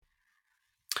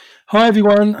Hi,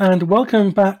 everyone, and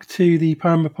welcome back to the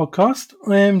Poema podcast.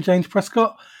 I am James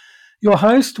Prescott, your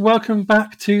host. Welcome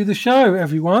back to the show,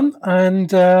 everyone, and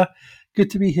good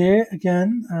to be here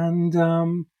again. And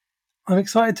I'm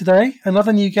excited today.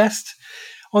 Another new guest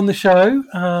on the show.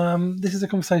 This is a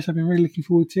conversation I've been really looking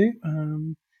forward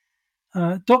to.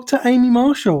 Dr. Amy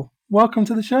Marschall, welcome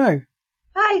to the show.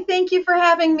 Hi, thank you for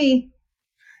having me.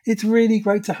 It's really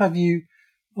great to have you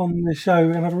on the show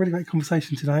and have a really great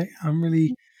conversation today. I'm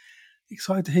really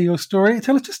excited to hear your story.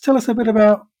 Tell us a bit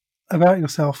about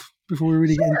yourself before we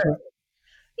really get into it.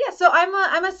 Yeah, so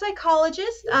I'm a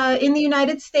psychologist in the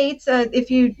United States.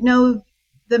 If you know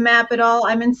the map at all,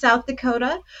 I'm in South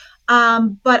Dakota,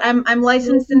 but I'm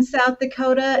licensed in South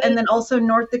Dakota and then also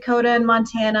North Dakota and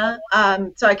Montana.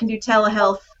 So I can do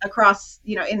telehealth across,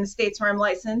 in the states where I'm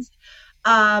licensed.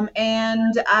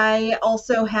 And I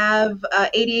also have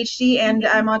ADHD and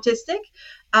I'm autistic.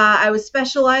 I was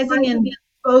specializing in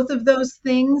both of those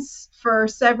things for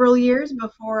several years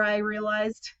before I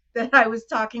realized that I was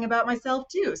talking about myself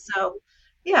too. So,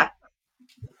 yeah.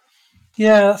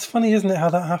 Yeah, that's funny, isn't it,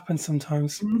 how that happens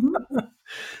sometimes? Mm-hmm.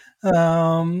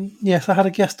 Yes, I had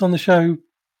a guest on the show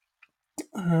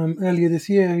earlier this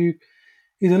year who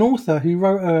is an author who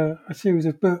wrote a series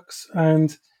of books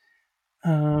and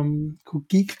called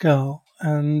Geek Girl,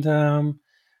 and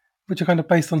which are kind of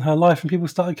based on her life. And people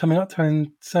started coming up to her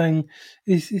and saying,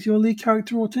 "Is your lead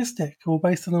character autistic or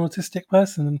based on an autistic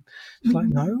person?" And she's like,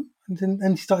 "No."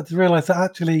 And she started to realise that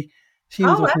actually she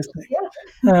was autistic. Yeah.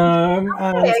 And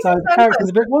so the character in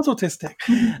the book was autistic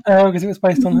because it was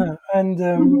based on her. And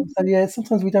so yeah,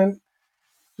 sometimes we don't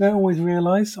always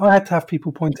realise. I had to have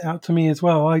people point it out to me as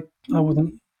well. I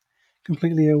wasn't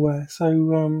completely aware.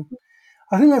 So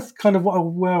I think that's kind of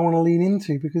where I want to lean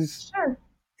into, because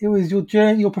it was your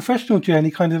journey, your professional journey,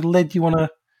 kind of led you on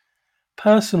a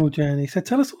personal journey. So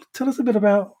tell us a bit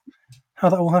about how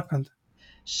that all happened.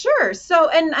 Sure. So,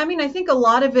 and I mean, I think a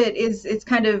lot of it is it's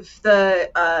kind of the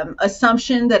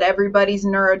assumption that everybody's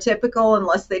neurotypical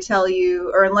unless they tell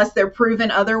you or unless they're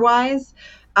proven otherwise.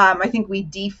 I think we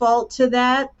default to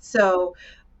that. So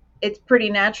it's pretty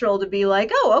natural to be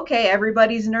like, oh, okay,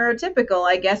 everybody's neurotypical.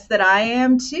 I guess that I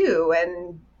am too.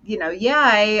 And,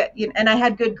 and I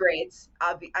had good grades.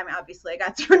 Obviously, I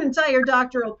got through an entire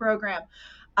doctoral program.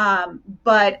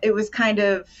 But it was kind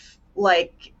of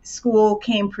like school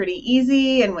came pretty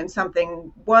easy. And when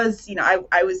something was,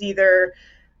 I was either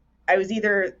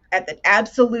at the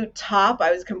absolute top,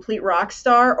 I was a complete rock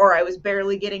star, or I was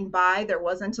barely getting by. There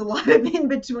wasn't a lot of in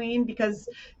between, because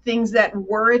things that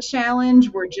were a challenge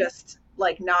were just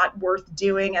like not worth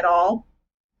doing at all.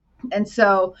 And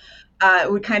so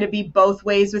it would kind of be both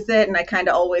ways with it. And I kind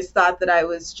of always thought that I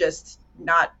was just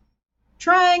not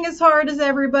trying as hard as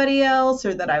everybody else,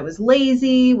 or that I was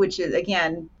lazy, which is,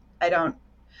 again, I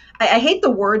hate the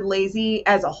word lazy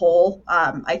as a whole.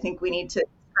 I think we need to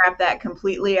scrap that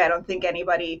completely. I don't think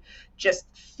anybody just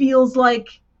feels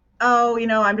like, oh,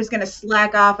 I'm just going to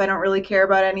slack off. I don't really care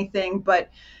about anything.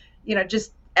 But,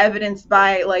 just evidenced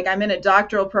by, like, I'm in a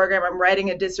doctoral program, I'm writing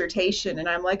a dissertation, and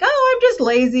I'm like, oh, I'm just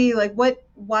lazy. Like,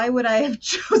 why would I have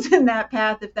chosen that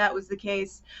path if that was the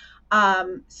case?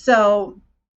 So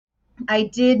I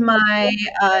did my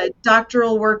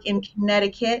doctoral work in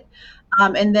Connecticut.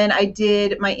 And then I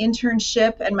did my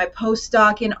internship and my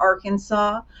postdoc in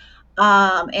Arkansas.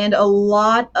 And a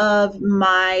lot of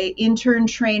my intern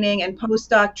training and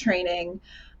postdoc training,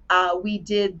 we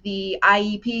did the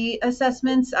IEP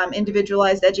assessments,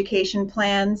 individualized education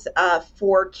plans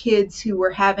for kids who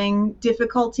were having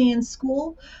difficulty in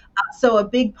school. So a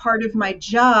big part of my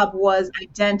job was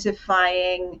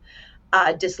identifying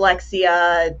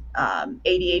dyslexia,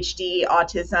 ADHD,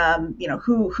 autism,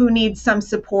 who needs some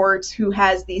support, who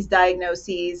has these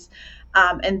diagnoses.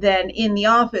 And then in the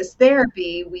office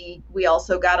therapy, we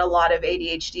also got a lot of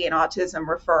ADHD and autism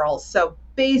referrals. So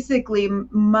basically,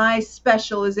 my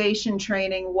specialization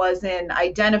training was in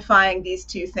identifying these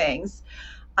two things.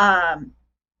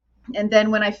 And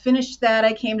then when I finished that,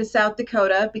 I came to South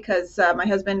Dakota because my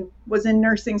husband was in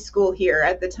nursing school here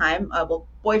at the time.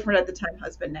 Boyfriend at the time,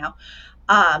 husband now.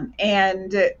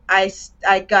 And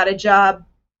I got a job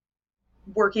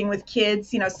working with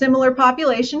kids, similar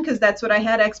population, because that's what I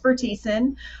had expertise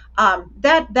in.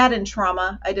 That in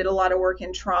trauma. I did a lot of work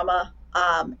in trauma.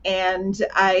 And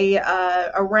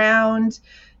I around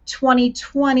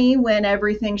 2020, when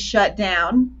everything shut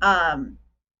down,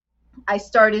 I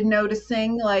started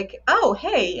noticing, like, oh,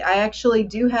 hey, I actually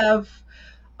do have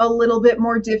a little bit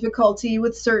more difficulty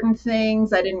with certain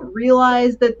things. I didn't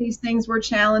realize that these things were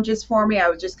challenges for me. I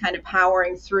was just kind of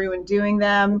powering through and doing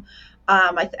them.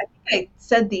 I think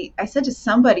I said to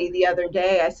somebody the other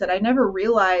day, I said, I never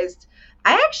realized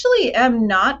I actually am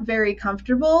not very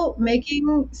comfortable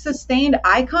making sustained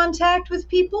eye contact with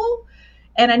people.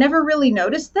 And I never really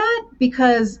noticed that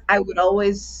because I would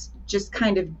always just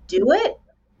kind of do it.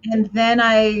 And then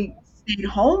I stayed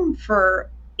home for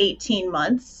 18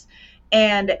 months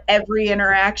and every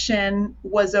interaction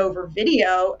was over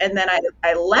video. And then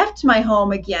I left my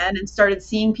home again and started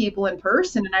seeing people in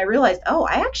person. And I realized, oh,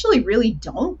 I actually really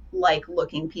don't like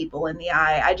looking people in the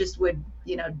eye. I just would,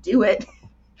 do it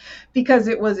because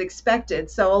it was expected.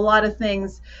 So a lot of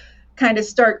things kind of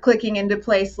start clicking into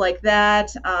place like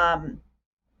that.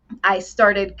 I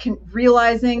started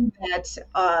realizing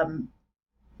that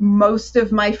most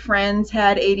of my friends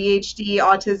had ADHD,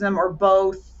 autism, or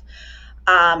both.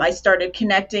 I started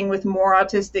connecting with more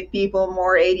autistic people,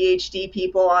 more ADHD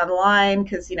people online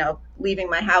because, leaving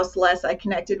my house less, I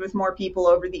connected with more people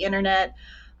over the internet.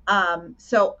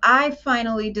 So I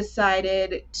finally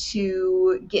decided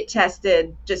to get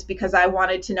tested just because I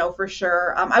wanted to know for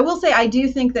sure. I will say I do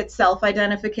think that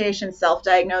self-identification,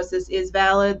 self-diagnosis is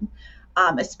valid,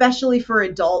 especially for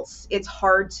adults. It's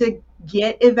hard to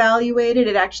get evaluated.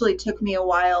 It actually took me a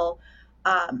while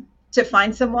to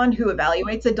find someone who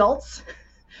evaluates adults.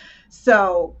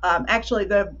 So actually,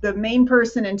 the main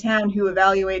person in town who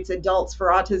evaluates adults for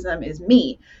autism is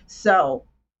me. So,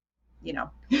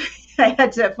 I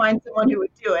had to find someone who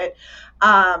would do it.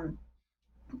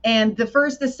 And the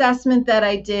first assessment that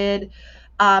I did,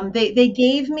 they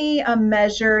gave me a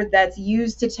measure that's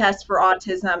used to test for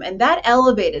autism, and that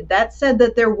elevated. That said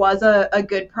that there was a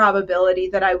good probability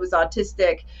that I was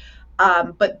autistic.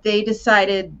 But they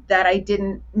decided that I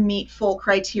didn't meet full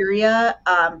criteria.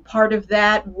 Part of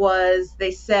that was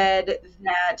they said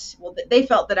that, well, they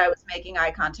felt that I was making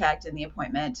eye contact in the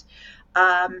appointment.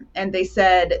 And they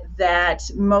said that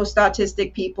most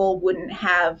autistic people wouldn't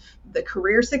have the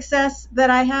career success that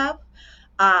I have.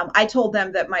 I told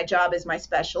them that my job is my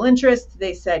special interest.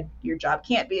 They said your job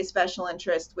can't be a special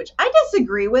interest, which I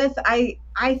disagree with. I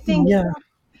think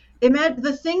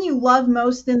the thing you love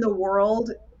most in the world,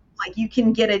 like you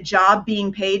can get a job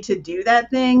being paid to do that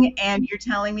thing, and you're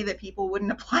telling me that people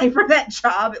wouldn't apply for that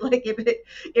job, like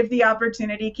if the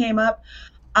opportunity came up.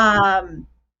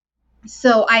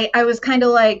 So I was kind of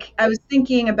like, I was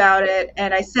thinking about it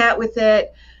and I sat with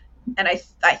it and I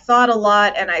thought a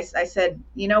lot and I said,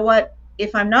 you know what?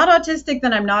 If I'm not autistic,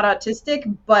 then I'm not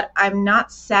autistic, but I'm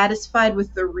not satisfied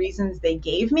with the reasons they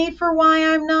gave me for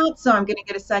why I'm not. So I'm going to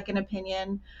get a second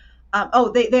opinion.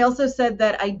 They also said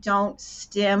that I don't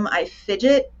stim, I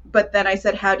fidget. But then I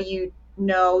said, how do you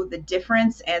know the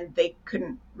difference? And they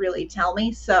couldn't really tell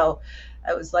me. So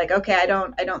I was like, okay, I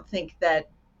don't think that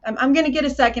I'm going to get a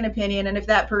second opinion. And if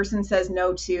that person says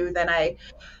no to, then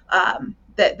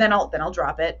then I'll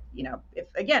drop it.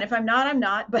 If I'm not, I'm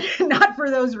not, but not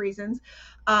for those reasons.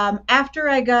 After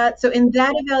so in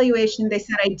that evaluation, they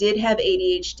said I did have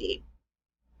ADHD.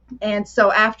 And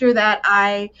so after that,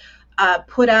 I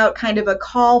put out kind of a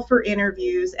call for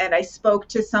interviews and I spoke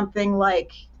to something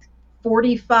like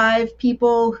 45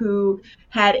 people who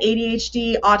had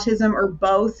ADHD, autism, or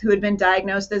both who had been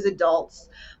diagnosed as adults.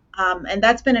 And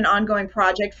that's been an ongoing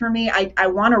project for me. I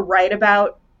want to write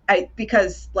about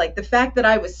because like the fact that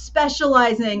I was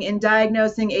specializing in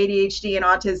diagnosing ADHD and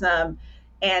autism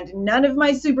and none of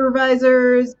my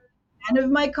supervisors, none of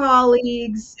my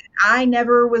colleagues, I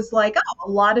never was like, oh,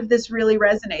 a lot of this really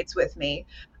resonates with me.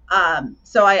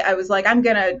 So I was like, I'm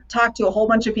going to talk to a whole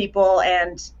bunch of people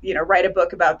and, write a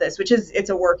book about this, it's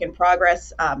a work in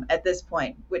progress at this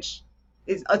point, which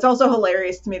it's also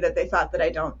hilarious to me that they thought that I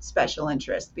don't special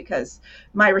interest because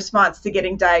my response to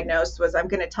getting diagnosed was I'm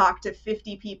going to talk to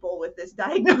 50 people with this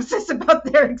diagnosis about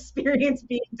their experience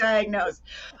being diagnosed.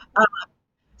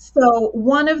 So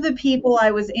one of the people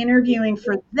I was interviewing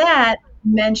for that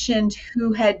mentioned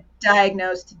who had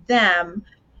diagnosed them.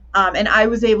 And I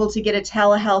was able to get a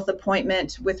telehealth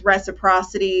appointment with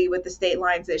reciprocity with the state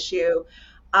lines issue.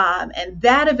 And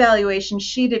that evaluation,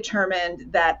 she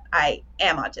determined that I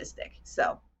am autistic.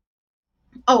 So,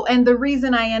 and the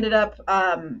reason I ended up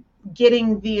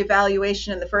getting the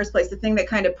evaluation in the first place, the thing that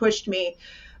kind of pushed me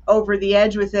over the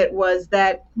edge with it was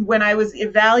that when I was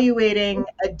evaluating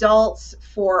adults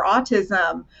for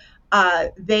autism,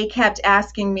 they kept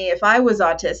asking me if I was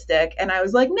autistic. And I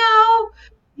was like, no,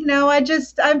 I'm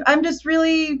just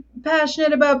really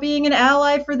passionate about being an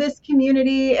ally for this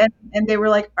community. And they were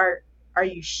like, are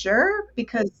you sure?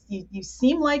 Because you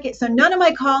seem like it. So none of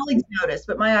my colleagues noticed,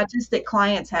 but my autistic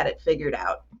clients had it figured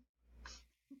out.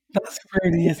 That's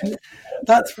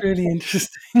really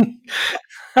interesting.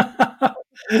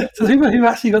 So people who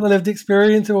actually got the lived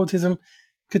experience of autism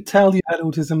could tell you had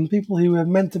autism. People who were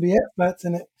meant to be experts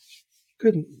in it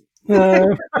couldn't. Uh,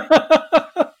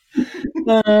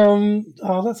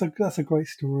 oh, that's a great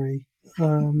story.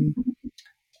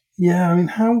 Yeah, I mean,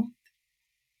 how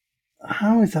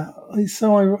is that? It's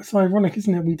so ironic,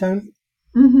 isn't it? We don't.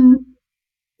 Mm-hmm.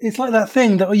 It's like that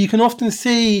thing that you can often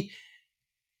see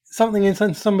something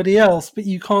in somebody else, but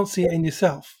you can't see it in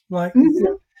yourself.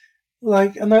 Mm-hmm.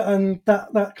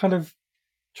 That kind of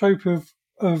trope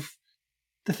of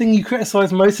the thing you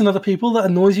criticize most in other people that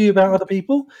annoys you about other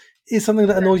people is something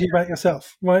that annoys you about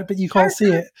yourself, right? But you can't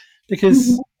see it Mm-hmm.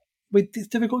 because it's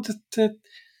difficult to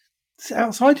sit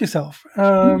outside yourself.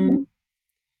 Mm-hmm.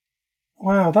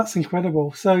 Wow, that's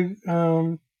incredible. So,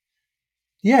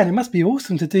 yeah, and it must be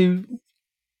awesome to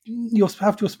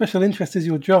have your special interest as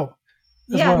your job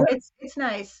as Yeah, well. it's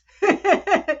nice.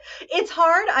 It's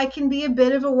hard. I can be a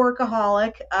bit of a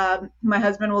workaholic. My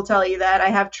husband will tell you that I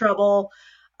have trouble,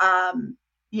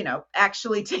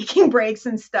 actually taking breaks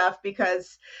and stuff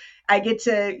because I get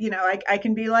to, I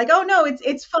can be like, oh no,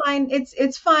 it's fine,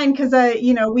 it's fine because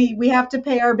we have to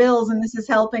pay our bills and this is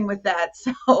helping with that.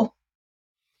 So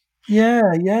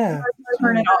Yeah, yeah.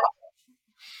 turn it off.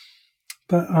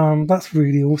 But that's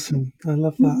really awesome. I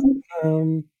love that.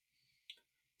 Mhm.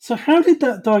 So, how did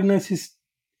that diagnosis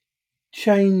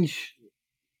change?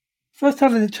 First, how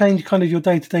did it change kind of your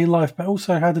day to day life? But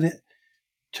also, how did it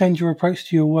change your approach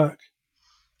to your work?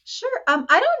 Sure. I don't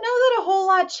know that a whole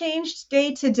lot changed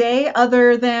day to day,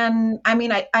 other than, I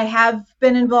mean, I have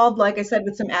been involved, like I said,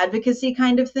 with some advocacy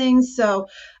kind of things. So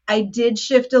I did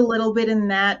shift a little bit in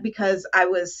that because I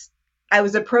was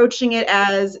approaching it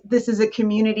as this is a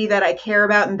community that I care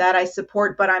about and that I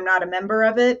support, but I'm not a member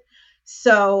of it.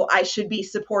 So I should be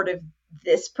supportive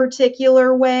this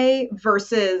particular way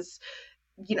versus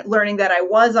learning that I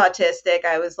was autistic.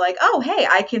 I was like, oh, hey,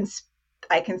 I can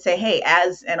say, hey,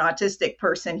 as an autistic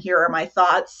person, here are my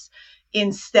thoughts,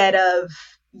 instead of,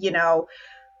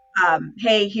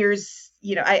 hey, here's,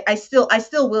 I still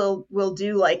will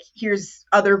do, like, here's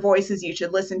other voices you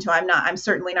should listen to. I'm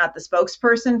certainly not the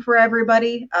spokesperson for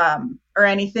everybody, or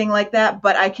anything like that,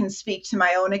 but I can speak to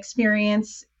my own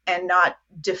experience and not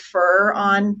defer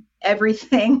on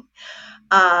everything.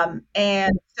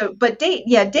 And so, but day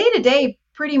to day,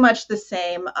 pretty much the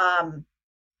same.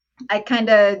 I kind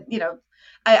of,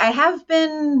 I have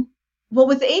been, well,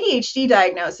 with the ADHD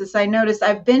diagnosis, I noticed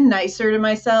I've been nicer to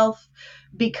myself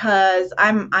because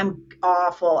I'm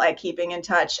awful at keeping in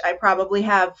touch. I probably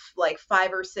have like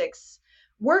 5 or 6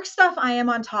 work stuff I am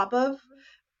on top of,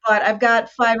 but I've got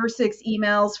 5 or 6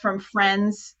 emails from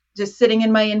friends just sitting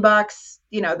in my inbox,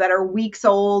 that are weeks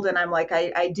old. And I'm like,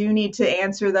 I do need to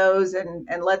answer those and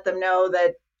let them know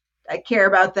that I care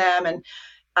about them. And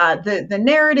the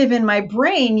narrative in my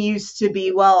brain used to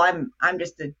be, well, I'm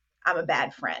a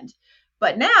bad friend,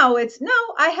 but now it's no,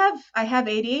 I have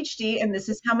ADHD and this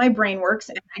is how my brain works,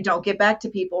 and I don't get back to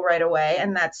people right away,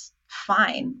 and that's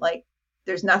fine. Like,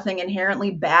 there's nothing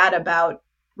inherently bad about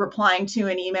replying to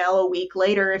an email a week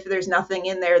later if there's nothing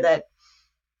in there that,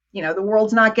 the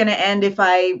world's not going to end if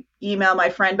I email my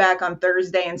friend back on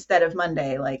Thursday instead of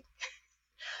Monday. Like,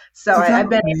 so I've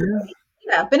Exactly.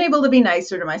 been been able to be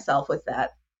nicer to myself with that.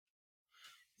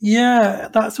 Yeah,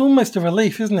 that's almost a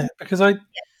relief, isn't it? Because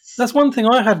that's one thing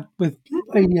I had with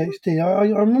ADHD. I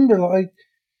remember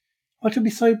I could be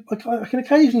so I can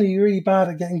occasionally be really bad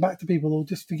at getting back to people or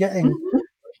just forgetting Mhm.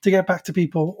 to get back to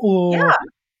people Yeah. or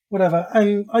whatever.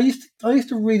 And I used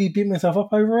to really beat myself up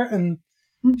over it and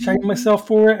shame Mhm. myself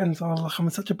for it. And so I'm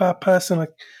such a bad person. I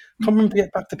can't remember to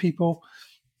get back to people.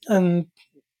 And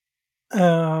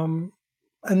um,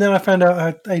 and then I found out I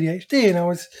had ADHD, and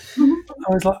Mhm.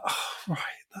 I was like, oh, right,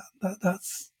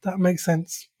 that makes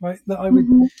sense, right? That I would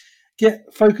Mhm.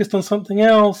 get focused on something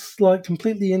else, like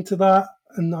completely into that,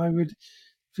 and I would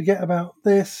forget about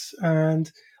this,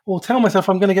 or tell myself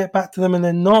I'm going to get back to them, and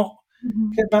then not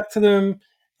Mhm. get back to them,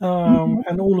 Mhm.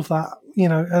 and all of that,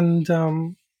 and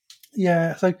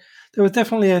yeah. So there was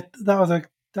definitely that was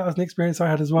an experience I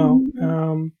had as well,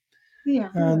 Mhm. Yeah.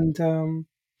 and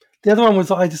the other one was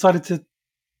that I decided to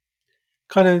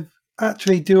kind of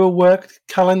actually do a work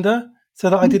calendar so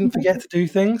that I didn't Mhm. forget to do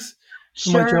things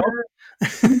for my Sure. job.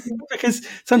 Mhm. Because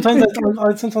sometimes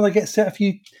sometimes I get set a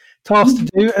few tasks to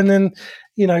do, and then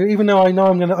even though I know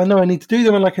I need to do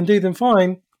them and I can do them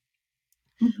fine,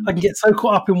 I Mhm. can get so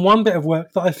caught up in one bit of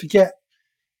work that I forget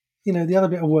the other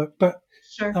bit of work.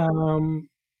 Sure. Um,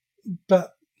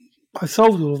 but I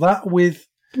solved all of that with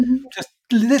Mhm. just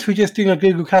literally just doing a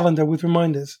Google Calendar with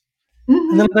reminders,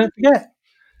 and then Mhm. I don't forget.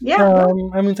 Yeah.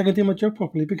 I means I can do my job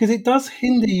properly because it does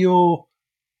hinder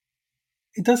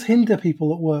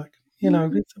people at work.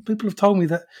 Mhm. People have told me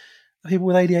that people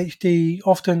with ADHD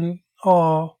often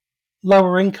are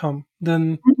lower income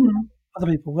than Mhm.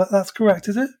 other people. That's correct,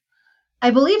 is it?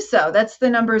 I believe so. That's the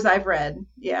numbers I've read.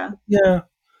 Yeah. Yeah,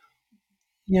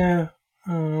 yeah.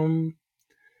 Um,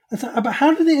 but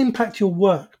how did it impact your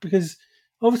work? Because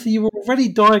obviously you were already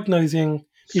diagnosing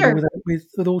people Sure.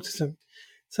 with autism.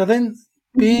 So then,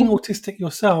 being Mhm. autistic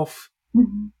yourself,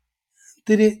 Mhm.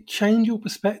 did it change your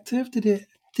perspective? Did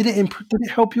it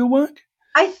help your work?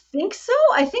 I think so.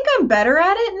 I think I'm better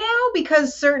at it now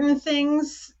because certain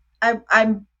things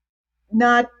I'm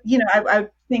not, I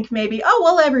think maybe, oh,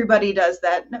 well, everybody does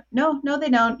that. No, no, no, they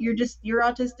don't. You're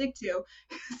autistic too.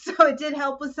 So it did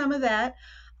help with some of that.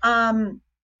 Um,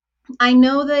 I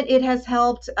know that it has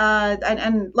helped,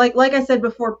 and like I said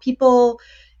before, people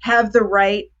have the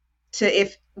right to,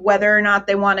 if whether or not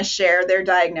they want to share their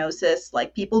diagnosis.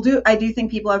 Like people do, I do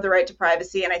think people have the right to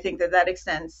privacy, and I think that that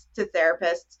extends to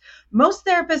therapists. Most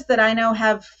therapists that I know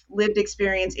have lived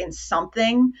experience in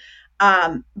something,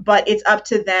 but it's up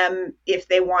to them if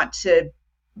they want to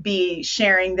be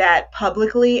sharing that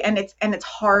publicly, and it's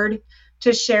hard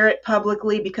to share it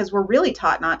publicly because we're really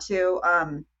taught not to.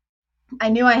 I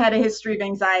knew I had a history of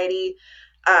anxiety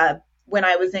uh, when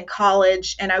I was in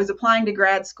college and I was applying to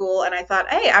grad school. And I thought,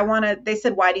 hey, they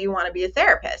said, why do you want to be a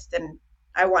therapist? And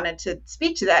I wanted to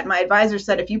speak to that. And my advisor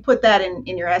said, if you put that in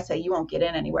your essay, you won't get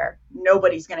in anywhere.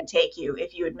 Nobody's going to take you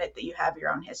if you admit that you have your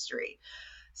own history.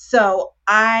 So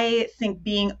I think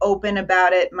being open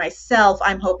about it myself,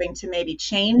 I'm hoping to maybe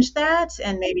change that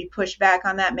and maybe push back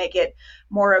on that, make it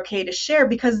more okay to share,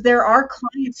 because there are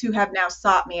clients who have now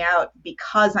sought me out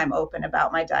because I'm open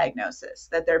about my diagnosis.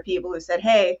 That there are people who said,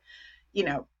 hey, you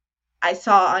know, I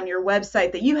saw on your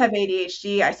website that you have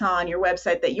ADHD. I saw on your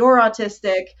website that you're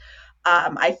autistic.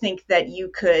 I think that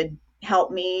you could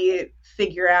help me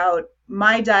figure out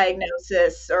my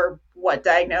diagnosis or what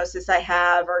diagnosis I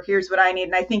have, or here's what I need.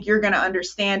 And I think you're going to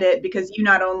understand it because you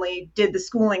not only did the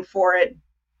schooling for it,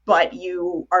 but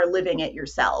you are living it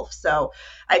yourself. So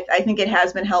I think it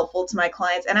has been helpful to my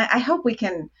clients. And I hope we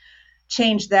can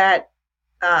change that.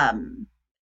 Um,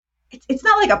 it's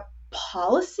not like a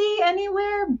policy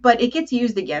anywhere, but it gets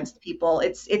used against people.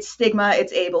 It's stigma,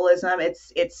 it's ableism,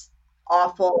 it's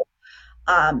awful.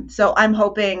 So I'm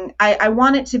hoping I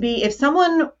want it to be, if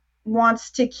someone wants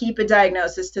to keep a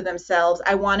diagnosis to themselves,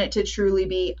 I want it to truly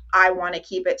be, I want to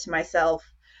keep it to myself.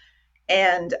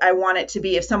 And I want it to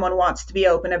be, if someone wants to be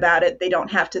open about it, they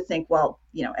don't have to think, well,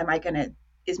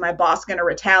 is my boss going to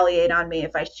retaliate on me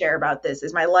if I share about this?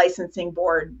 Is my licensing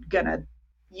board going to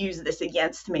use this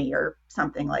against me or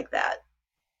something like that?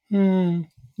 Hmm.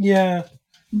 Yeah.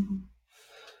 Mm-hmm.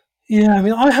 Yeah. I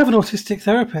mean, I have an autistic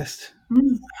therapist,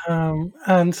 Mm-hmm.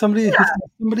 and Yeah. somebody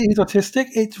who's autistic.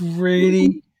 It's Mm-hmm.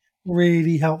 really,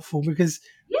 really helpful because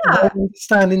they Yeah.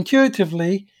 understand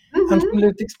intuitively and Mm-hmm. from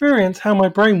lived experience how my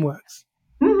brain works.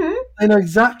 Mm-hmm. They know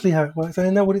exactly how it works, and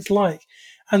they know what it's like.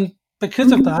 And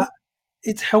because of Mm-hmm. that,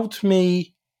 it's helped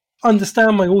me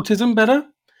understand my autism better,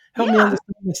 helped me Yeah.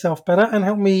 understand myself better, and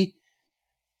helped me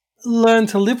learn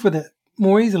to live with it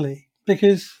more easily.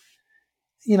 Because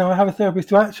I have a therapist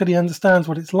who actually understands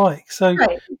what it's like. So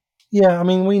Right. yeah, I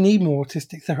mean, we need more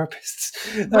autistic therapists.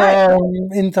 Right.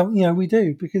 We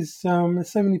do, because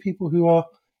there's so many people who are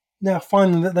now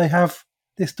finding that they have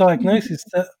this Mm-hmm. diagnosis,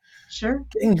 that Sure.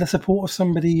 getting the support of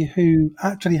somebody who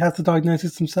actually has the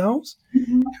diagnosis themselves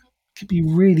Mm-hmm. could be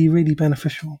really, really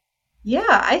beneficial. Yeah,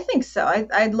 I think so.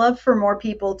 I'd love for more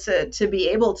people to be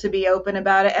able to be open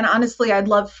about it. And honestly, I'd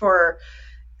love for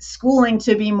schooling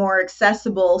to be more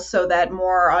accessible so that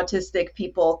more autistic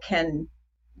people can,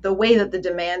 the way that the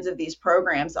demands of these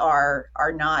programs are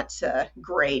not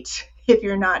great if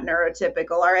you're not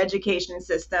neurotypical. Our education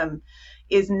system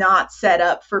is not set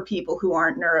up for people who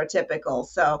aren't neurotypical.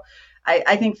 So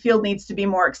I think field needs to be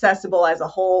more accessible as a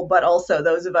whole, but also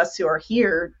those of us who are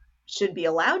here should be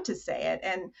allowed to say it.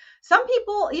 And some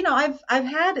people, I've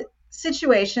had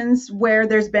situations where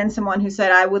there's been someone who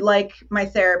said, I would like my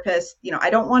therapist, I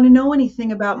don't want to know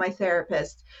anything about my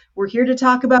therapist. We're here to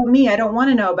talk about me. I don't want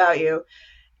to know about you.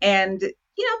 And,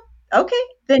 okay,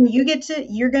 then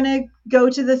you're going to go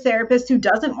to the therapist who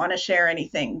doesn't want to share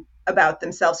anything about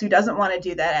themselves, who doesn't want to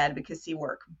do that advocacy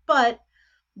work. But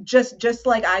just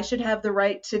like I should have the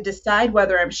right to decide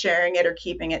whether I'm sharing it or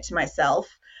keeping it to myself,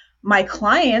 my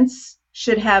clients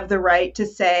should have the right to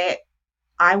say,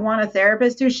 I want a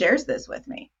therapist who shares this with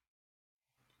me.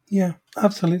 Yeah,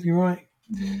 absolutely right.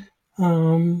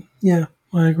 Mhm. Yeah,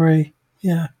 I agree.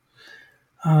 Yeah.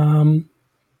 Um,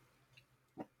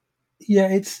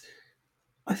 yeah,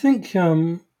 I think,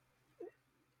 yeah,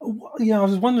 I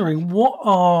was wondering, what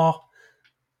are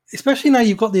especially now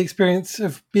you've got the experience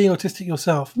of being autistic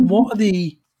yourself. What do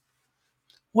you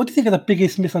think are the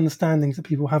biggest misunderstandings that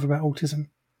people have about autism?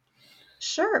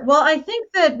 Sure. Well, I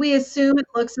think that we assume it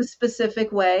looks a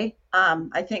specific way.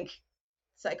 I think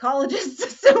psychologists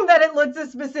assume that it looks a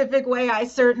specific way. I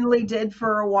certainly did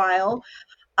for a while.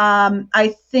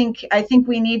 I think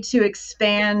we need to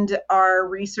expand our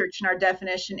research and our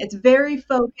definition. It's very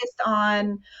focused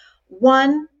on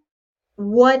one,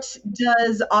 what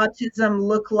does autism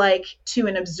look like to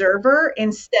an observer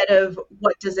instead of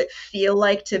what does it feel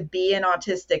like to be an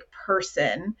autistic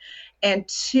person? And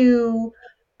two,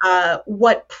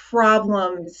 what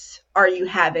problems are you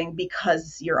having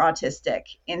because you're autistic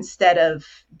instead of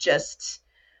just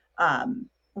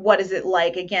what is it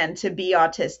like again to be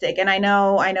autistic? And I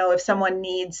know if someone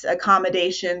needs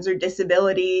accommodations or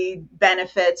disability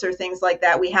benefits or things like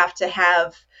that, we have to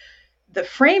have the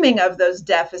framing of those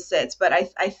deficits. But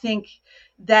I think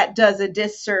that does a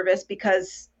disservice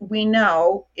because we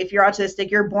know if you're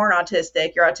autistic, you're born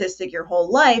autistic, you're autistic your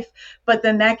whole life, but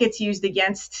then that gets used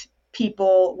against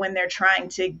people when they're trying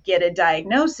to get a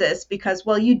diagnosis because,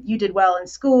 well, you did well in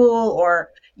school, or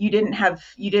you didn't have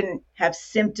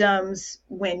symptoms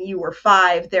when you were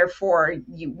 5, therefore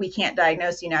we can't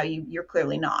diagnose you now. You're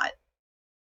clearly not.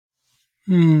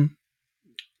 Hmm.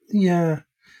 Yeah.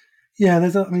 Yeah,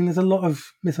 there's a lot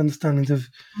of misunderstandings of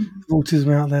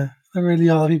autism out there. There really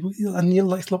are people, and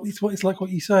it's like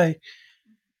what you say.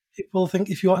 People think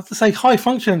if you are to say high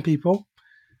functioning people,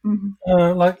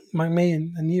 like me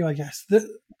and you, I guess that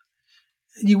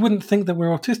you wouldn't think that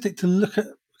we're autistic to look at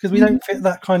because we don't fit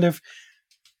that kind of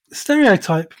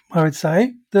stereotype. I would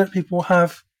say that people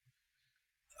have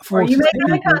for Or you autistic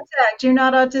make eye people. contact, you're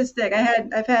not autistic.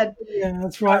 I've had Yeah,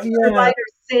 that's right. Yeah, providers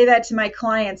say that to my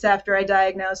clients after I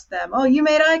diagnosed them. Oh, you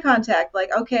made eye contact.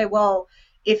 Like, okay, well,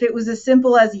 if it was as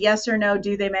simple as yes or no,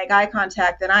 do they make eye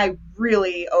contact, then I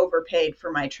really overpaid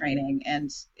for my training,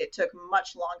 and it took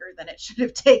much longer than it should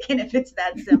have taken if it's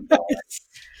that simple.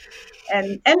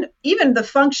 And even the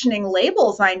functioning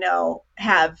labels I know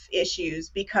have issues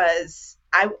because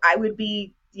I would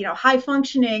be, high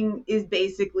functioning is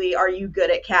basically, are you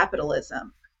good at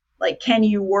capitalism? Like, can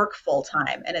you work full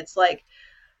time? And it's like,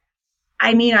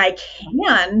 I mean, I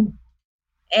can,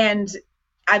 and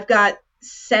I've got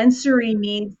sensory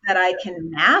needs that I can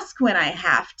mask when I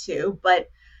have to, but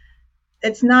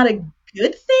it's not a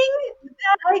good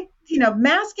thing that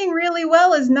masking really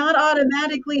well is not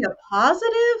automatically a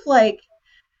positive. Like,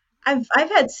 I've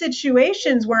had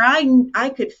situations where I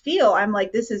could feel I'm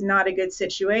like, this is not a good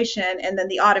situation, and then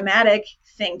the automatic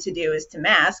thing to do is to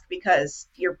mask because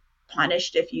you're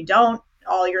punished if you don't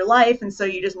all your life, and so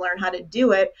you just learn how to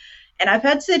do it. And I've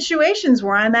had situations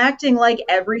where I'm acting like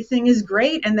everything is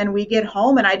great, and then we get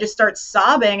home and I just start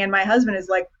sobbing, and my husband is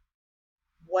like,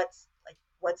 what's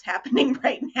happening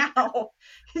right now?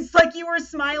 It's like, you were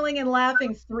smiling and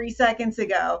laughing 3 seconds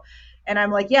ago. And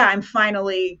I'm like, yeah, I'm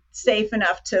finally safe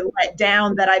enough to let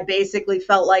down that I basically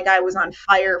felt like I was on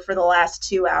fire for the last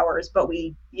 2 hours, but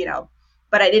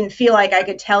I didn't feel like I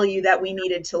could tell you that we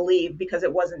needed to leave because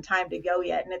it wasn't time to go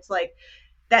yet. And it's like,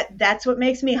 that's what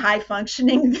makes me high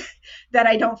functioning, that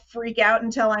I don't freak out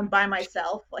until I'm by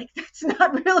myself. Like, that's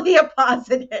not really a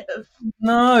positive.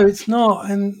 no, it's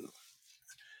not, and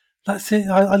that's it.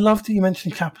 I love that you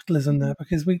mentioned capitalism there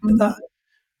because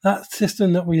that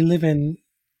system that we live in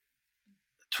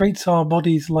treats our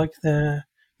bodies like they're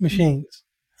machines,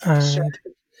 Sure. and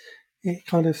it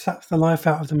kind of saps the life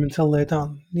out of them until they're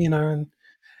done. And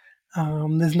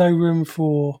there's no room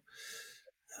for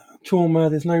trauma.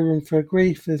 There's no room for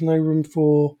grief. There's no room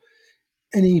for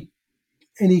any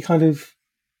kind of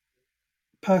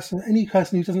any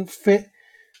person who doesn't fit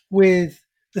with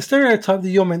the stereotype that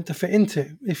you're meant to fit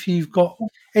into. If you've got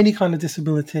any kind of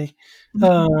disability,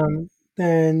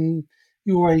 then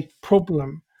you're a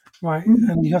problem, right?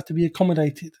 And you have to be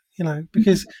accommodated,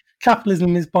 because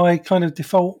capitalism is by kind of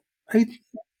default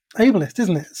ableist,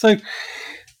 isn't it? So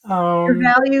Your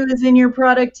value is in your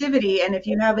productivity. And if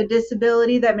you have a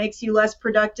disability that makes you less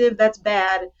productive, that's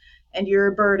bad. And you're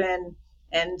a burden.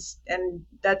 And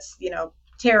that's,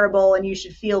 terrible, and you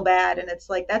should feel bad. And it's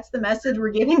like, that's the message we're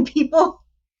giving people.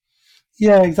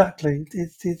 yeah, exactly.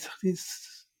 It's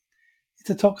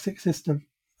a toxic system.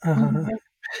 Um,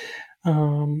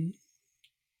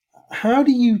 how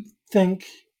do you think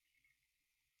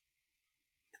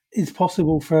it's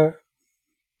possible for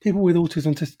people with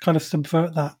autism to kind of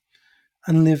subvert that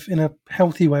and live in a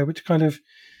healthy way, which kind of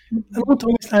an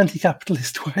almost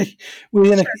anti-capitalist way,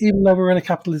 even though we're in a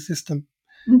capitalist system?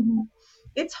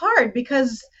 It's hard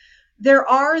because there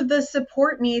are the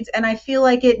support needs, and I feel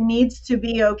like it needs to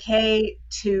be okay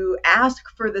to ask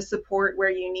for the support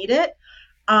where you need it.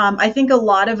 I think a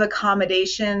lot of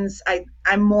accommodations,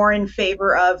 I'm more in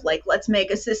favor of, like, let's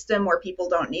make a system where people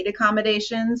don't need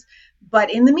accommodations. But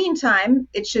in the meantime,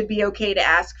 it should be okay to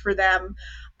ask for them.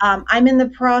 I'm in the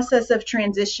process of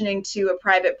transitioning to a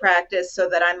private practice so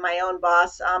that I'm my own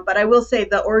boss. But I will say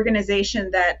the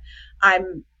organization that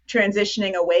I'm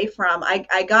transitioning away from,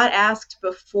 I got asked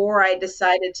before I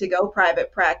decided to go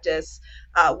private practice,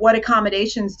 what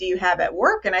accommodations do you have at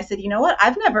work? And I said, you know what?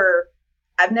 I've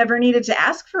never needed to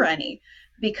ask for any,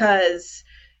 because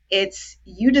it's,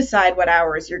 you decide what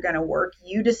hours you're going to work.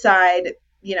 You decide,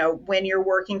 when you're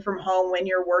working from home, when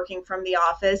you're working from the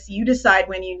office, you decide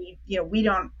when you need,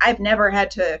 I've never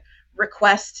had to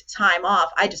request time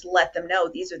off. I just let them know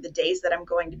these are the days that I'm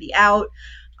going to be out.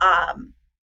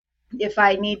 If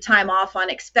I need time off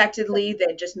unexpectedly,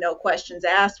 then just no questions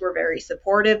asked. We're very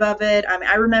supportive of it. I mean,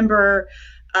 I remember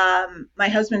my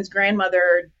husband's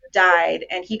grandmother died,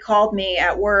 and he called me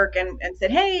at work and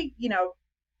said, hey,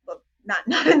 well,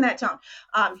 not in that tone.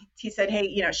 He said,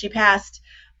 hey, she passed.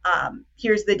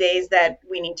 Here's the days that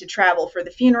we need to travel for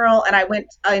the funeral. And I went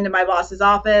into my boss's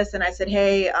office and I said,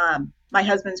 hey, my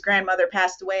husband's grandmother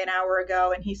passed away an hour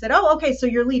ago. And he said, oh, okay, so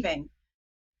you're leaving.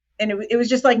 And it was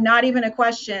just like, not even a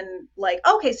question, like,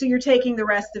 okay, so you're taking the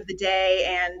rest of the day.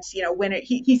 And,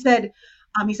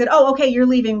 he said, oh, okay, you're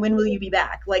leaving. When will you be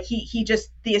back? Like, he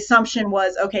just, the assumption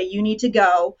was, okay, you need to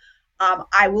go.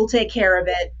 I will take care of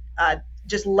it.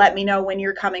 Just let me know when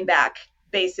you're coming back.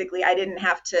 Basically, I didn't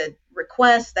have to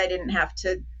request. I didn't have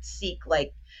to seek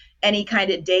like any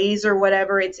kind of days or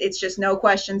whatever. It's just no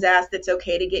questions asked. It's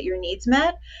okay to get your needs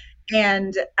met.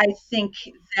 And I think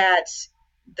that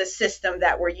the system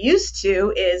that we're used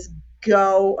to is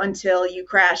go until you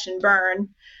crash and burn.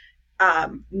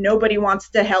 Nobody wants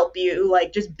to help you,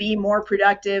 like, just be more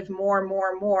productive,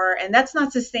 more. And that's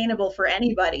not sustainable for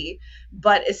anybody,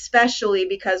 but especially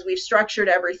because we've structured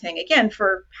everything, again,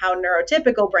 for how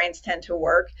neurotypical brains tend to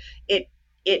work. It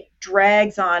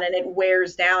drags on and it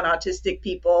wears down autistic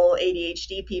people,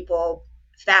 ADHD people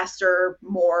faster,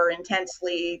 more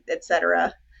intensely,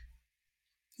 etc.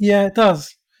 Yeah, it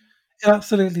does. It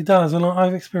absolutely does, and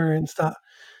I've experienced that.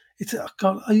 It's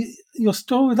God, your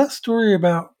story, that story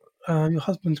about your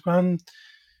husband's grandmother,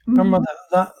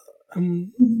 that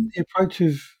the approach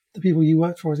of the people you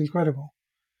work for is incredible.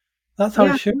 That's how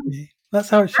Yeah. it should be. That's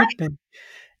how it should Right. be.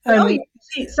 Oh, you And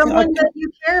see, I someone think, that you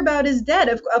care about is dead.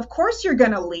 Of course you're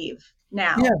going to leave yeah,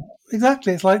 now.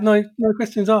 exactly. It's like no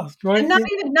questions asked, right?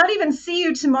 And not even see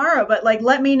you tomorrow, but like,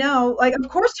 let me know. Like, of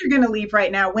course you're going to leave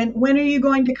right now. When are you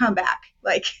going to come back?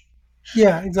 Like,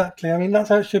 Yeah, exactly. I mean, that's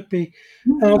how it should be.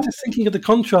 And I was mhm, just thinking of the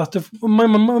contrast of when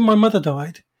my mother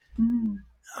died. mhm,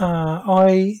 Uh,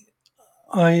 I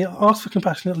I asked for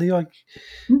compassionate leave. mhm,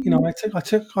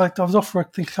 I was off for I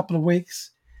think a couple of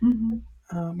weeks, mhm.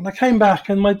 and I came back,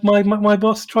 and my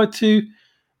boss tried to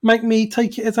make me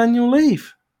take it as annual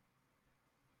leave,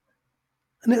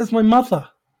 and it was my mother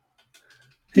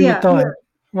who had Yeah. died,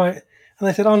 right? And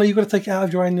they said, "Oh no, you've got to take it out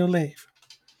of your annual leave."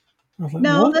 I was like,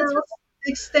 No, "What?" that's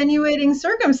extenuating Yeah,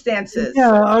 circumstances.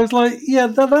 I was like, "Yeah,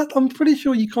 that I'm pretty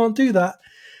sure you can't do that."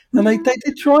 And they Mhm,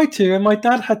 did try to, and my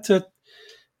dad had to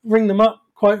ring them up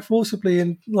quite forcibly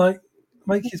and like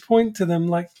make his point to them,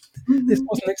 like this mhm.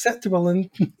 wasn't acceptable, and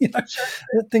Sure.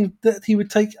 that thing that he would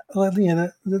take,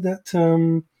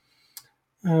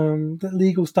 that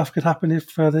legal stuff could happen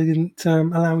if they didn't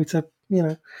allow me to,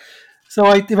 So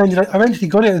I eventually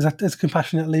got it as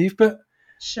compassionate leave, but I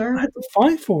Sure. had to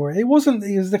fight for it. It wasn't.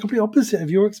 It was the complete opposite of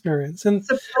your experience, and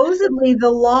Supposedly the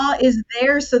law is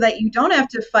there so that you don't have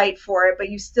to fight for it, but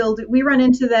you still do. We run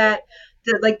into that.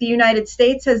 Like, the United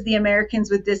States has the Americans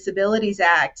with Disabilities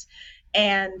Act,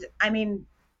 and I mean,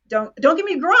 don't get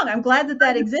me wrong. I'm glad that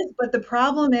that exists, but the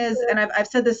problem is, and I've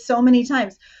said this so many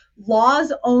times,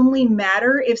 laws only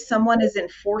matter if someone is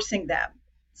enforcing them.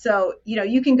 So,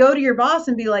 you can go to your boss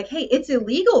and be like, hey, it's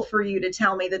illegal for you to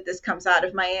tell me that this comes out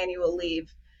of my annual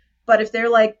leave. But if they're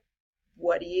like,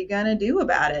 what are you going to do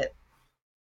about it?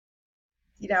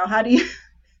 How do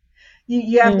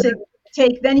you have mm, to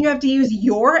then you have to use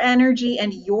your energy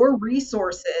and your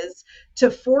resources to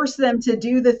force them to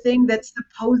do the thing that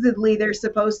supposedly they're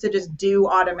supposed to just do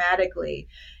automatically.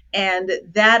 And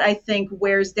that, I think,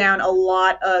 wears down a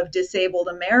lot of disabled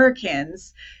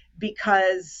Americans,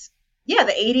 because yeah,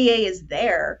 the ADA is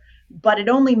there, but it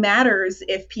only matters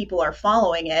if people are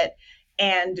following it.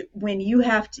 And when you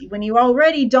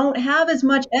already don't have as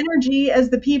much energy as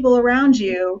the people around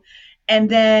you, And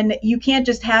then you can't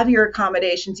just have your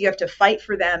accommodations. You have to fight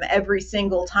for them every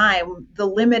single time. The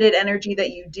limited energy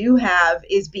that you do have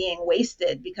is being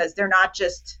wasted because they're not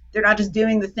just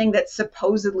doing the thing that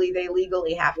supposedly they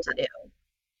legally have to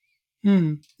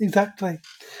do. Exactly.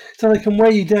 So they can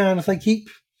weigh you down if they keep,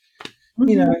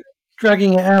 Mm-hmm.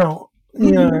 dragging it out.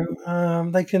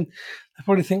 Mm-hmm. They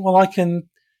probably think, well, I can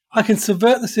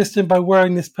subvert the system by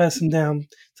wearing this person down,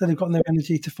 so they've got no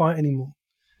energy to fight anymore.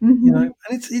 Mm-hmm. And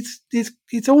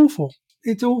it's awful.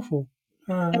 It's awful.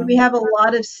 And we have a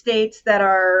lot of states that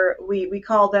are, we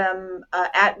call them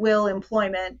at will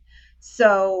employment.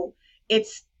 So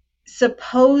it's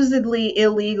supposedly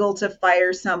illegal to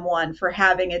fire someone for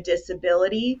having a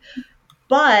disability.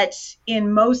 But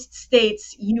in most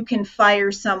states, you can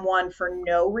fire someone for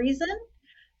no reason.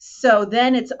 So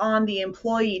then it's on the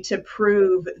employee to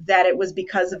prove that it was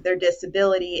because of their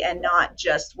disability and not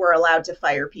just we're allowed to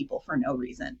fire people for no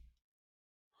reason.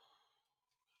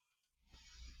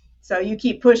 So you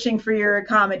keep pushing for your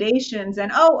accommodations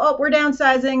and we're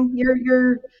downsizing.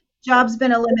 Your job's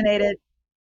been eliminated.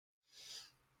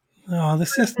 The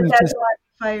system's That's just, why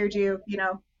we fired you.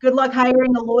 Good luck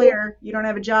hiring a lawyer. You don't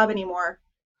have a job anymore.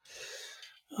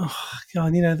 oh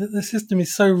God, the system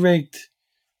is so rigged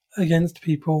against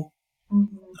people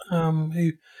Mm-hmm.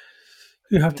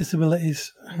 who have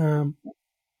disabilities.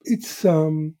 It's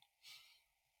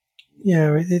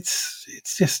yeah,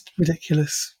 it's just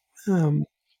ridiculous. And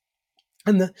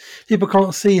the people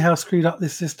can't see how screwed up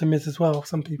this system is as well.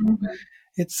 Some people,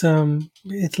 Mm-hmm.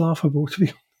 it's laughable, to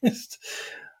be honest.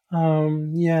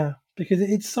 Yeah, because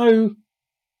it's so,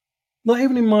 not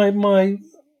even in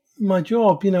my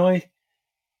job.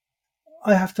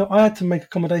 I had to make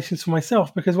accommodations for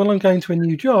myself because when I'm going to a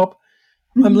new job,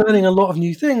 I'm Mm-hmm. learning a lot of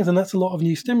new things, and that's a lot of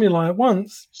new stimuli at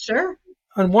once. Sure.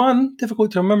 And one,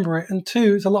 difficult to remember it, and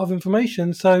two, it's a lot of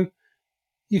information, so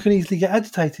you can easily get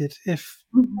agitated if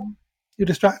Mm-hmm. you're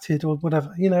distracted or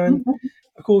whatever. And Mm-hmm.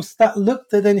 of course,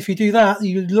 then if you do that,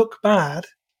 you look bad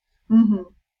Mm-hmm.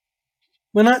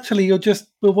 when actually the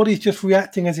body's just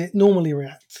reacting as it normally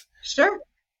reacts, Sure.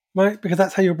 right? Because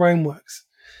that's how your brain works.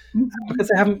 Mm-hmm. Because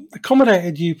they haven't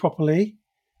accommodated you properly,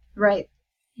 Right.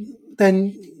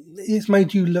 then it's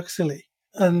made you look silly,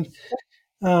 and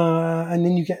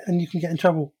then you can get in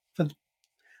trouble for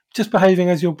just behaving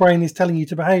as your brain is telling you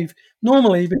to behave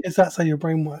normally, because that's how your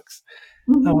brain works.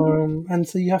 Mm-hmm. And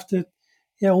so you have to,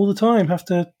 yeah, all the time have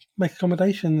to make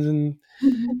accommodations and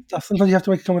Mm-hmm. stuff. Sometimes you have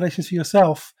to make accommodations for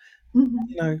yourself, Mm-hmm.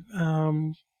 you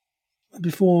know,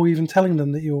 before even telling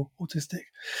them that you're autistic.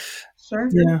 Sure.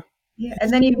 Yeah, Yeah.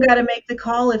 And then you've got to make the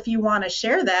call if you want to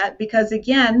share that, because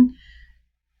again,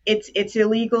 it's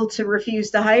illegal to refuse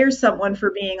to hire someone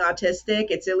for being autistic.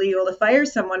 It's illegal to fire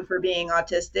someone for being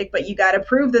autistic, but you got to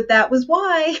prove that that was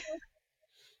why.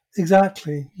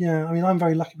 exactly. Yeah, I mean, I'm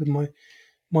very lucky with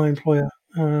my employer.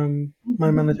 My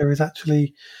manager is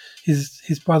actually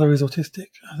his brother is autistic,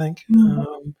 I think.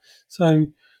 So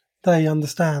they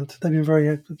understand. They've been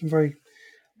very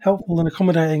helpful and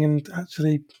accommodating, and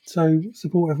actually so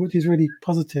supportive, which is really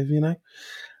positive.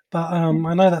 But I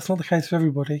know that's not the case for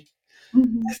everybody.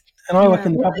 Mhm. And I work Yeah.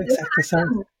 in the Well, public sector,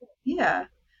 so yeah.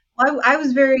 Well, I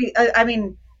was very, I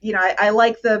mean, I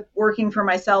like the working for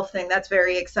myself thing. That's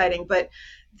very exciting. But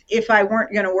if I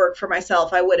weren't going to work for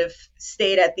myself, I would have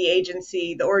stayed at the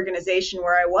agency, the organization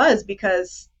where I was,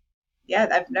 because yeah,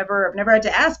 I've never had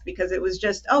to ask, because it was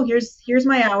just, oh, here's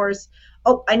my hours.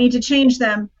 Oh, I need to change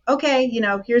them. Okay,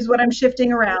 here's what I'm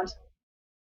shifting around.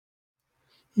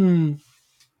 hmm,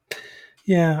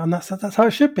 yeah, and that's how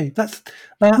it should be. That should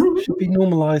Mhm. be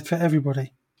normalised for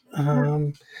everybody.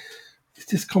 Um, it's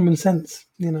just common sense,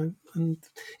 and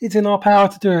it's in our power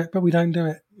to do it, but we don't do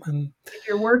it. And If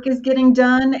your work is getting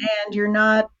done and you're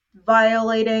not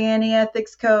violating any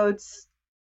ethics codes,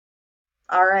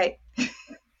 all right,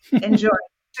 enjoy.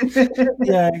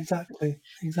 yeah, exactly.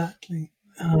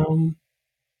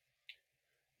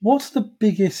 What's the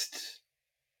biggest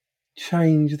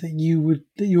change that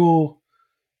you're,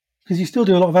 because you still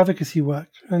do a lot of advocacy work,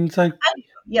 and so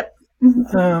Yep.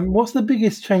 Mhm. what's the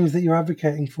biggest change that you're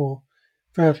advocating for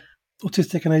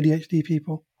autistic and ADHD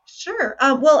people? Sure.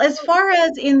 Well, as far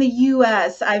as in the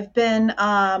US, I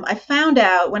found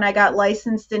out when I got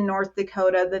licensed in North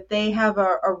Dakota that they have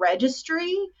a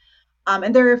registry.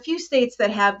 And there are a few states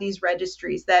that have these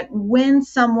registries that when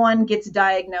someone gets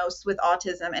diagnosed with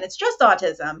autism, and it's just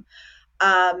autism,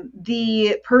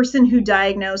 the person who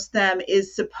diagnosed them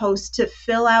is supposed to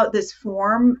fill out this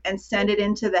form and send it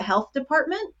into the health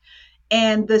department.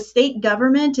 And the state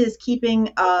government is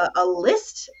keeping a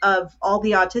list of all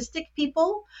the autistic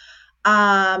people.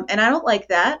 And I don't like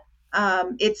that.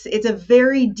 It's a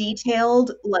very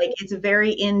detailed, like it's a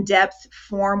very in-depth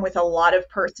form with a lot of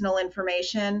personal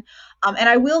information. And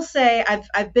I will say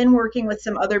I've been working with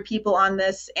some other people on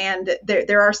this, and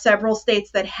there are several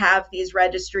states that have these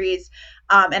registries.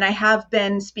 And I have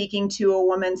been speaking to a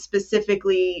woman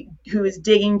specifically who is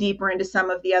digging deeper into some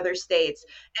of the other states,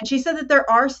 and she said that there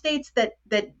are states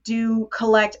that do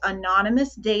collect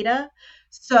anonymous data.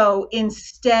 So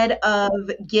instead of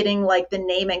getting like the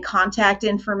name and contact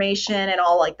information and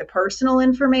all like the personal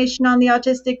information on the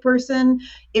autistic person,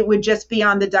 it would just be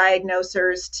on the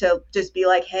diagnosers to just be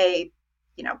like, hey,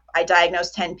 I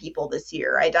diagnosed 10 people this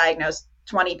year. I diagnosed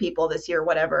 20 people this year,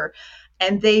 whatever.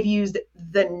 And they've used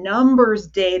the numbers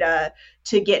data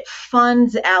to get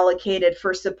funds allocated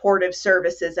for supportive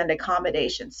services and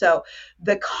accommodation. So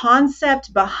the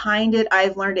concept behind it,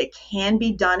 I've learned it can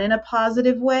be done in a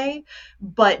positive way,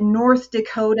 but North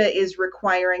Dakota is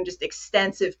requiring just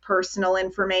extensive personal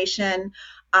information.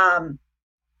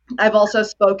 I've also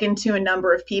spoken to a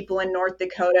number of people in North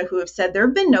Dakota who have said there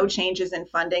have been no changes in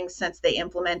funding since they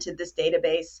implemented this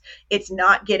database. It's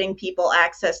not getting people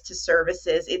access to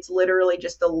services. It's literally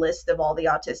just a list of all the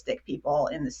autistic people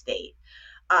in the state.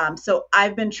 So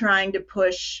I've been trying to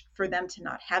push for them to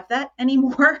not have that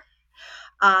anymore.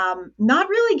 Not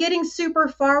really getting super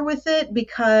far with it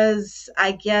because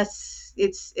I guess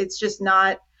it's just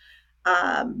not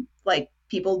like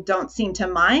people don't seem to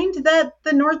mind that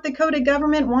the North Dakota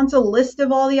government wants a list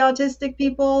of all the autistic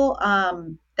people.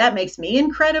 That makes me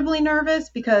incredibly nervous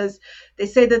because they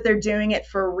say that they're doing it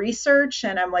for research.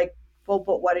 And I'm like, well,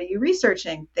 but what are you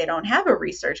researching? They don't have a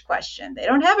research question. They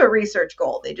don't have a research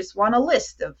goal. They just want a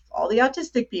list of all the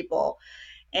autistic people.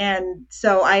 And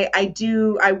so I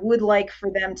would like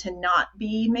for them to not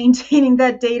be maintaining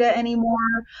that data anymore.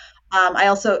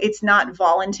 It's not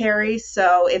voluntary.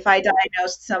 So if I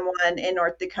diagnosed someone in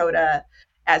North Dakota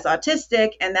as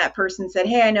autistic and that person said,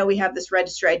 hey, I know we have this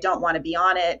registry, I don't want to be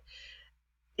on it,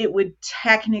 it would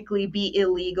technically be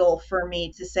illegal for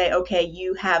me to say, okay,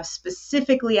 you have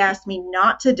specifically asked me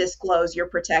not to disclose your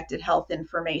protected health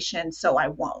information, so I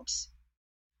won't.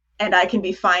 And I can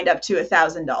be fined up to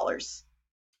 $1,000.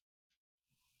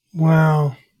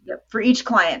 Wow. Yep, for each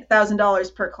client,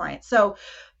 $1,000 per client. So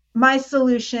my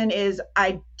solution is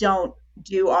I don't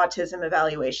do autism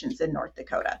evaluations in North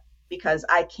Dakota because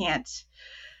I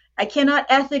cannot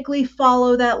ethically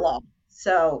follow that law.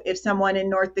 So if someone in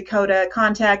North Dakota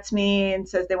contacts me and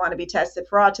says they want to be tested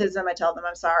for autism, I tell them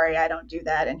I'm sorry, I don't do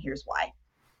that, and here's why.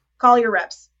 Call your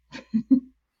reps.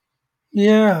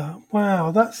 Yeah.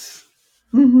 Wow. That's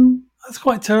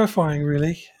quite terrifying,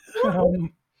 really.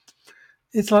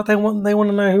 It's like they want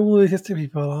to know who all the autistic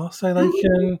people are, so they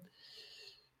can.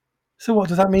 So what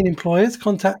does that mean? Employers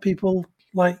contact people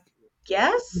like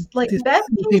Yes, like best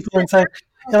people and say,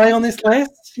 "Are they on this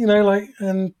list?"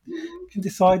 And can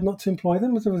decide not to employ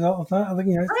them as a result of that. I think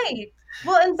right.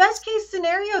 Well, in best case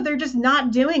scenario, they're just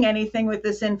not doing anything with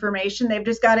this information. They've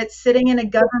just got it sitting in a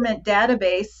government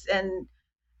database. And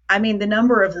I mean, the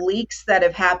number of leaks that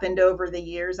have happened over the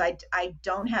years, I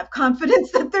don't have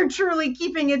confidence that they're truly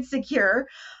keeping it secure.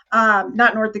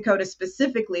 Not North Dakota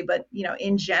specifically, but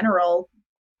in general,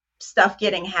 stuff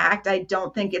getting hacked. I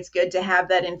don't think it's good to have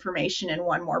that information in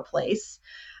one more place.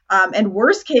 And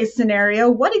worst case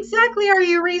scenario, what exactly are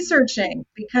you researching?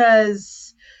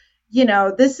 Because,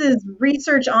 this is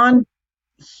research on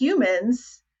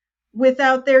humans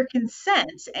without their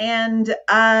consent. And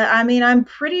I'm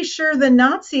pretty sure the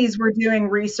Nazis were doing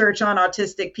research on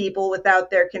autistic people without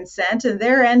their consent, and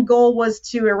their end goal was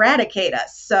to eradicate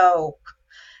us. So,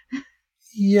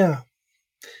 yeah,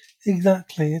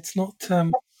 exactly. It's not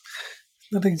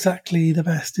exactly the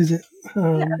best, is it?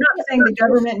 I'm not saying the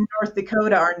government in North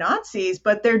Dakota are Nazis,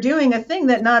 but they're doing a thing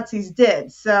that Nazis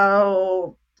did.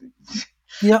 So,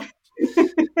 yep,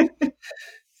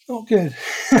 not good.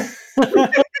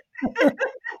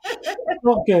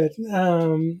 Not good.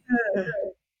 And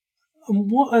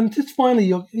just finally,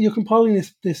 you're compiling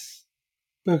this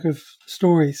book of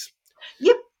stories.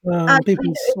 Yep.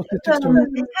 People's autistic stories.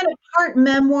 It's kind of part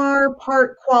memoir,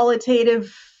 part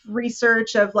qualitative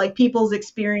research of like people's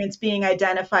experience being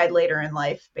identified later in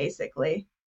life, basically.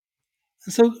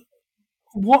 So,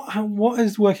 what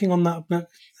is working on that book?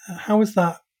 How has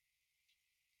that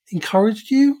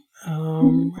encouraged you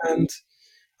and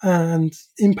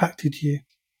impacted you?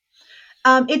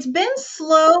 It's been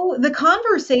slow. The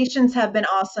conversations have been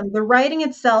awesome. The writing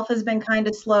itself has been kind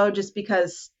of slow just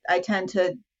because I tend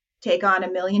to take on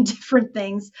a million different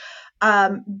things.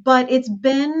 But it's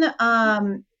been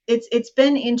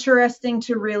interesting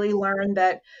to really learn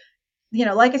that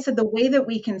like I said, the way that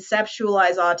we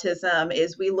conceptualize autism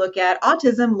is we look at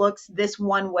autism looks this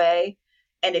one way.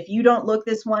 And if you don't look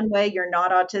this one way, you're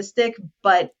not autistic.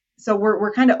 But so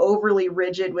we're kind of overly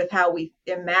rigid with how we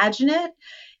imagine it.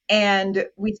 And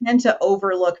we tend to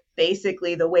overlook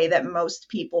basically the way that most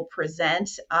people present.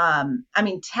 I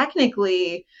mean,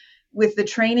 technically, with the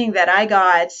training that I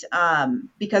got,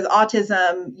 because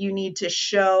autism, you need to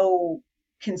show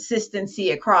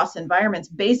consistency across environments.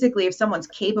 Basically, if someone's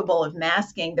capable of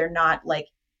masking, they're not like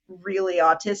really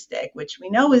autistic, which we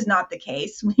know is not the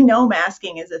case. We know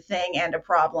masking is a thing and a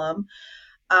problem.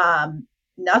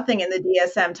 Nothing in the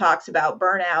DSM talks about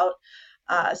burnout.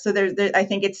 So I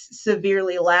think it's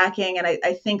severely lacking, and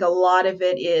I think a lot of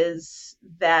it is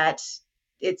that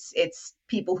it's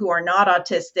people who are not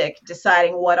autistic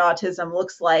deciding what autism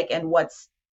looks like and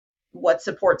what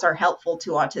supports are helpful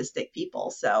to autistic people.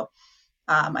 So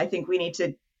I think we need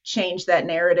to change that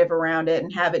narrative around it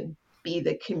and have it be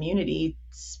the community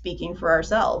speaking for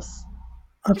ourselves.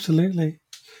 Absolutely.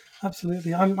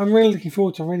 I'm really looking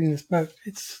forward to reading this book.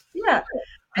 Yeah.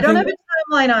 I don't have a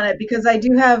timeline on it because I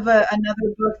do have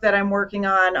another book that I'm working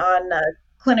on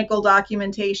clinical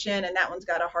documentation, and that one's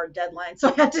got a hard deadline, so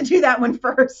I have to do that one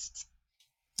first.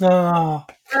 Ah,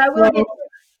 But I will get to it.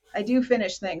 I do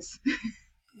finish things.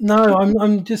 no,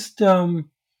 I'm just. I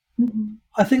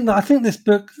think this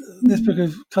book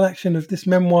of collection of this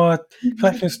memoir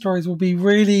collection of stories will be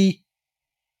really.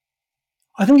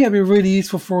 I think it'd be really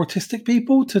useful for autistic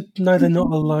people to know they're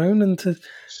not alone and to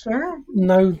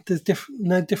know there's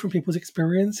different people's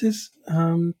experiences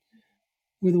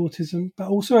with autism. But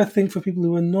also, I think for people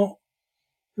who are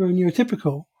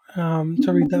neurotypical,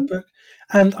 to read that book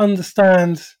and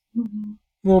understand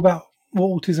more about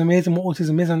what autism is and what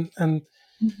autism isn't, and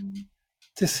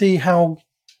to see how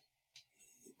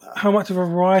much of a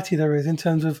variety there is in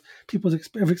terms of people's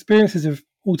experiences of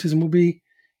autism will be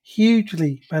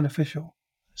hugely beneficial.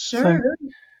 Sure.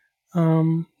 So,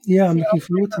 I'm looking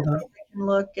forward to that. We can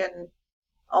look and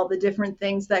all the different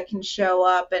things that can show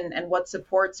up and what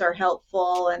supports are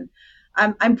helpful. And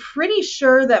I'm pretty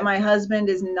sure that my husband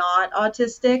is not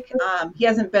autistic. He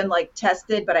hasn't been like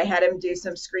tested, but I had him do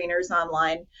some screeners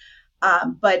online.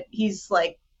 But he's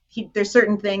like, there's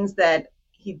certain things that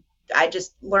I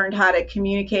just learned how to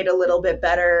communicate a little bit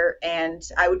better. And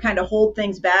I would kind of hold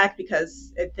things back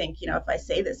because I think, if I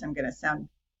say this, I'm going to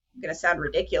sound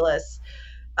ridiculous.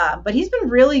 But he's been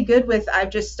really good with, I've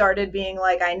just started being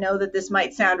like, I know that this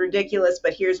might sound ridiculous,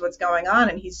 but here's what's going on.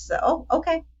 And he's, oh,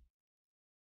 okay.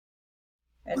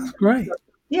 And that's great.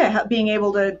 Yeah, being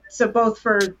able to, so both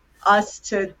for us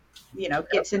to,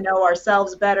 get to know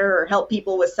ourselves better or help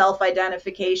people with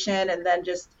self-identification, and then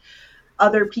just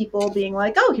other people being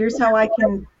like, oh, here's how I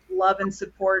can love and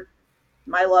support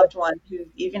my loved one who,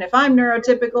 even if I'm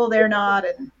neurotypical, they're not.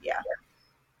 And yeah.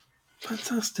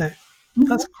 Fantastic.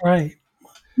 That's great.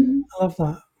 I love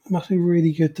that. It must be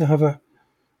really good to have a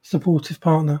supportive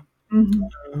partner.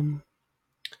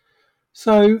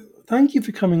 So thank you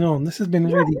for coming on. This has been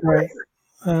really great.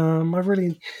 I've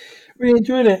really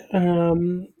enjoyed it.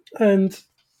 And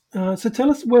so tell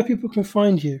us where people can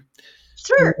find you.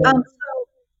 Sure. So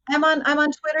I'm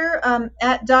on Twitter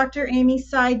at Dr. Amy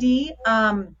Saidi.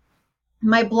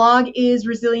 My blog is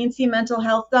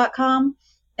resiliencymentalhealth.com,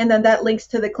 and then that links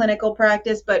to the clinical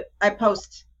practice. But I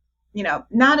post,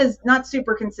 not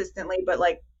super consistently, but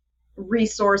like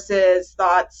resources,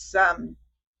 thoughts,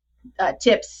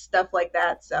 tips, stuff like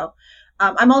that. So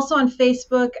I'm also on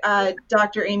Facebook,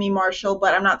 Dr. Amy Marschall,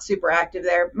 but I'm not super active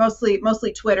there. Mostly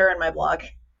Twitter and my blog.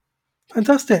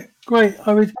 Fantastic. Great.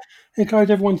 I would encourage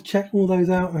everyone to check all those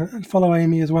out and follow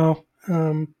Amy as well.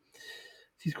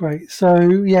 She's great. So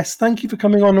yes, thank you for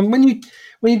coming on. And when you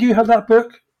do have that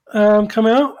book come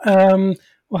out,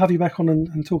 we'll have you back on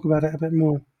and talk about it a bit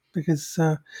more, because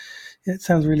it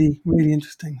sounds really, really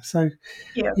interesting. So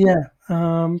yeah,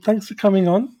 thanks for coming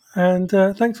on, and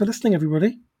thanks for listening,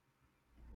 everybody.